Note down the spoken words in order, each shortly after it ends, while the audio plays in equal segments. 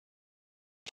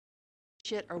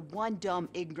shit or one dumb,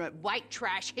 ignorant, white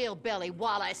trash hillbilly,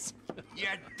 Wallace. You're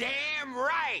damn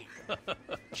right!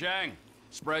 Chang,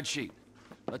 spreadsheet.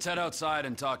 Let's head outside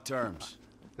and talk terms.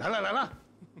 来了来了，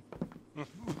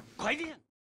快点！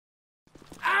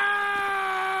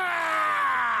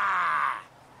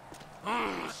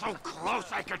 so close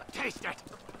I could taste it!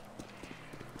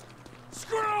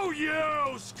 Screw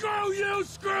you! Screw you!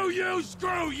 Screw you!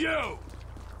 Screw you!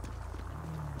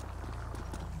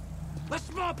 A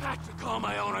small patch to call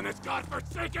my own on this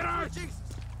godforsaken earth! Jesus.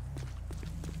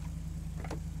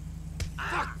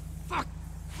 Fuck! Fuck!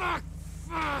 Fuck!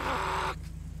 Fuck!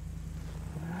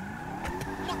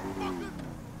 Motherfucker!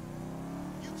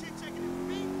 You chit-checking it for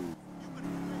me? You better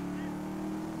relate now.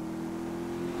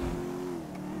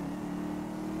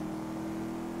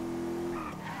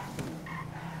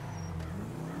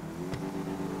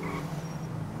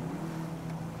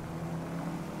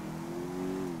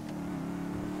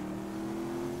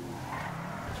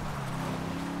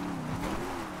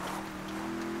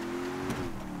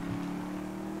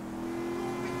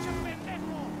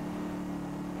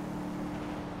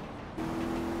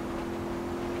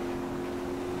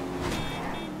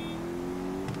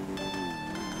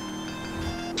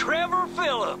 Trevor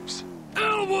Phillips.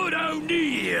 Elwood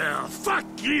O'Neill! Fuck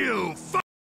you! Fuck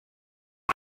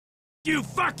you!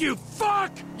 Fuck you!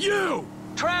 Fuck you!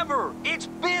 Trevor, it's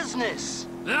business.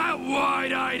 That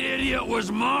wide-eyed idiot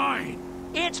was mine!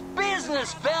 It's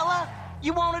business, fella.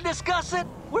 You want to discuss it?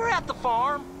 We're at the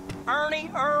farm.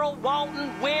 Ernie, Earl, Walton,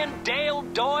 Wynn, Dale,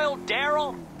 Doyle,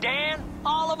 Darrell, Dan,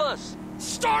 all of us.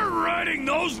 Start writing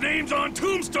those names on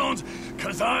tombstones,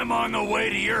 cause I'm on the way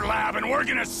to your lab and we're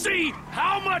gonna see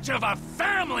how much of a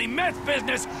family meth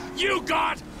business you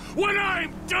got when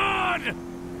I'm done!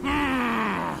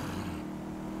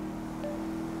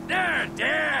 They're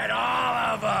dead,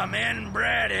 all of them,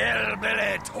 inbred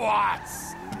hillbilly twats!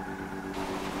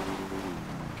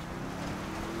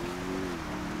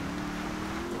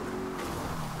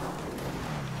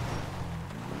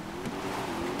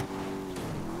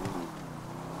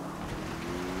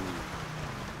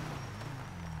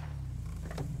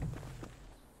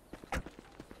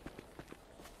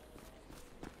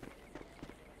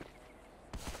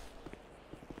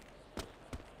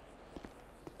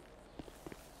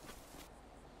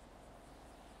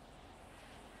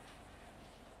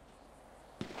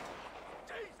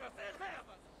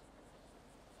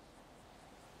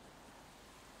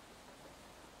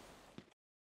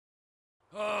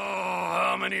 Oh,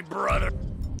 how many brothers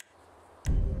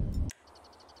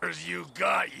you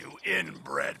got, you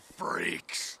inbred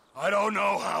freaks? I don't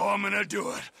know how I'm gonna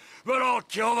do it, but I'll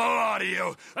kill the lot of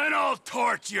you, and I'll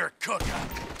torch your cooker.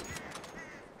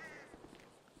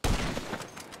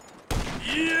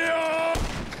 Yeah!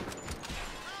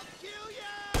 I'll kill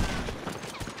ya!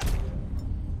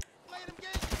 Let him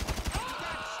get you! You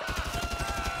got shot!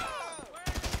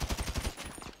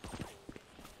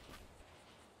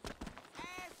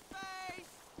 Ass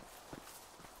face!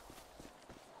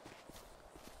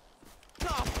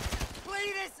 Oh,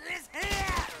 Cletus is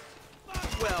here!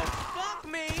 Well, fuck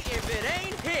me if it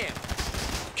ain't him!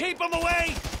 Keep him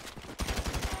away!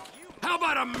 How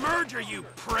about a merger, you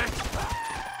prick?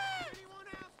 Anyone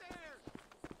out there?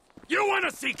 You want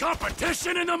to see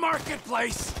competition in the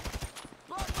marketplace?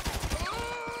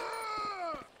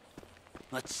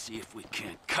 Let's see if we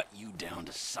can't cut you down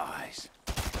to size.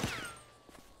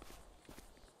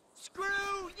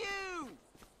 Screw you!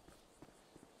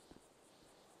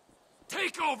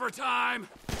 Take over time!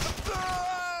 Shut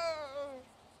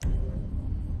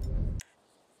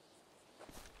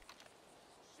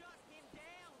him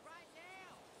down right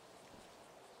now!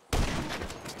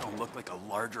 This don't look like a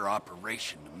larger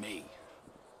operation to me.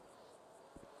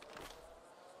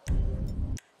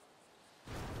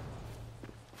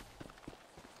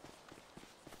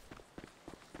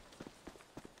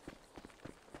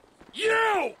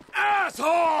 You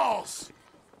assholes!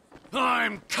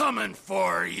 I'm coming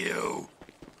for you!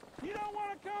 You don't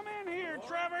want to come in here,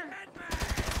 Trevor!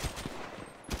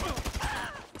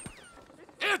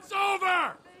 It's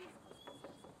over!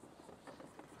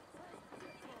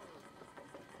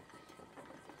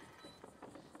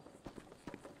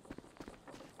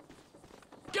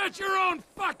 Get your own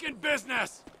fucking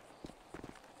business!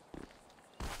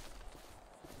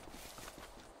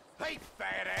 Hey,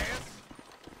 fat ass!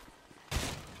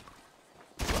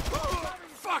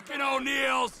 Fucking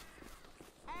O'Neills!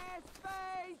 Ass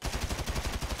face!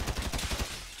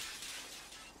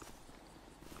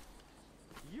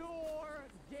 You're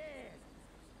dead!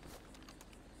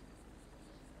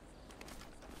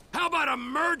 How about a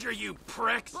merger, you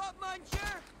pricks? Butt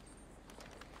muncher!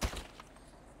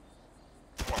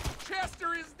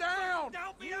 bastard is down!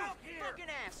 Don't be out here! Fucking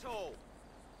asshole!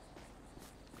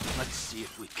 Let's see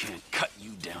if we can't cut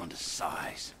you down to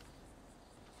size.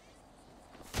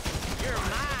 You're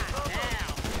mine now!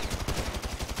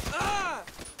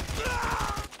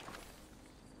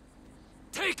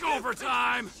 Take over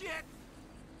time! Shit!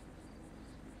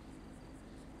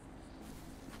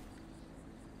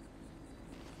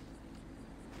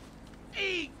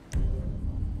 Eat!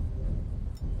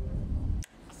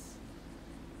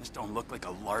 This don't look like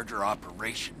a larger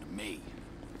operation to me.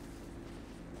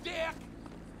 Dick!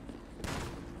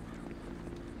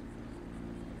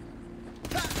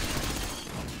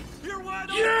 You're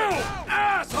wide You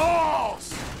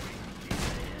assholes!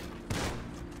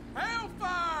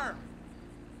 Hellfire!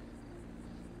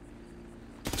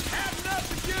 Have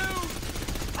enough of you!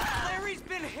 Larry's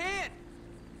been hit!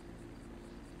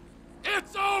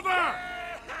 It's over!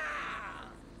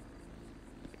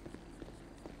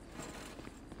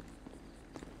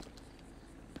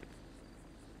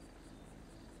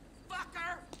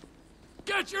 Fucker!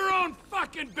 Get your own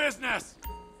fucking business!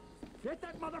 Get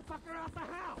that motherfucker out the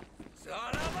house!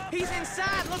 Son of a He's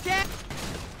inside, look at!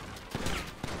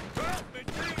 Help me,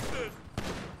 Jesus!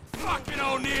 Fucking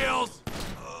O'Neills!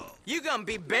 You gonna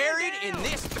be buried in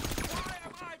this... Why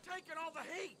am I taking all the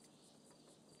heat?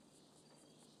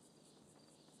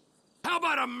 How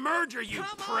about a merger, you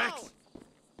Come pricks? on!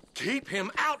 Keep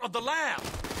him out of the lab!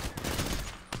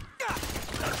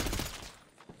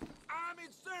 I'm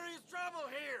in serious trouble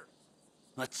here!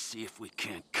 Let's see if we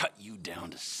can't cut you down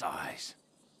to size.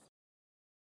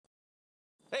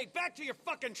 Hey, back to your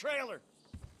fucking trailer!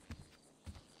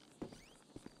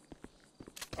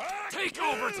 Take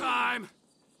over time!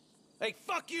 Hey,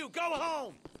 fuck you! Go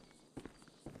home!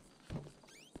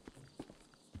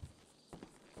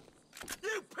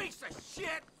 You piece of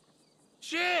shit!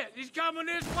 Shit! He's coming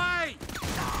this way!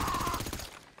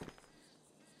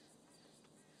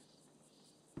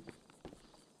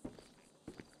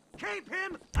 Keep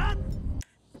him up!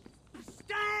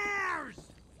 Stairs!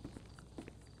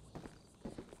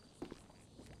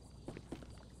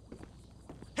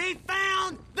 He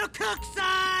found the cook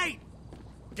site!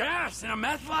 Gas in a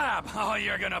meth lab! Oh,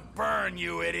 you're gonna burn,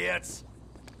 you idiots!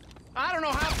 I don't know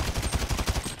how...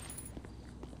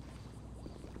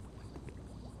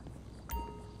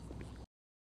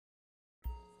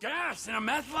 Gas in a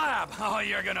meth lab! Oh,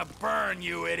 you're gonna burn,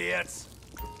 you idiots!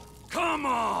 Come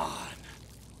on!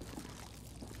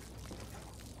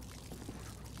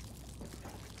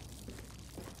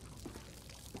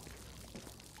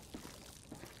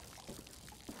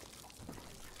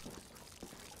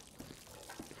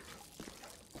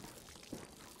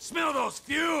 Smell those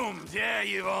fumes! Yeah,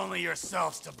 you've only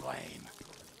yourselves to blame.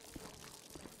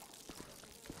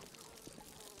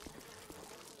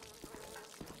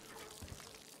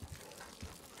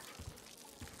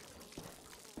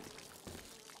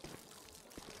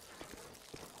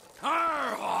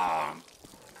 Arr!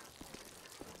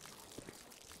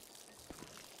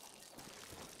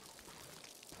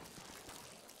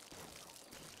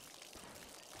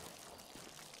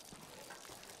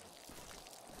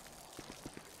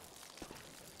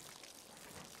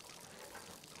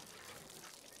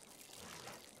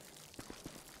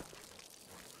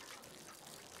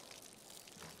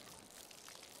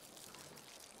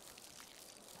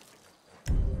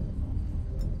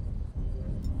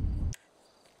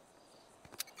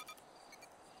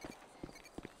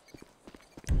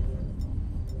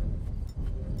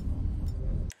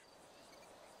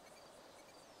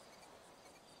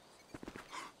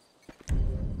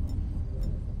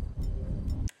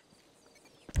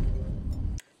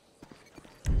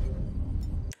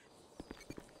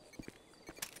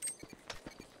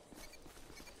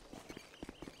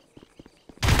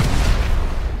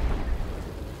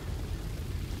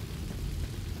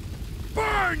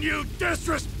 Burn, you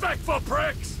disrespectful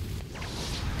pricks!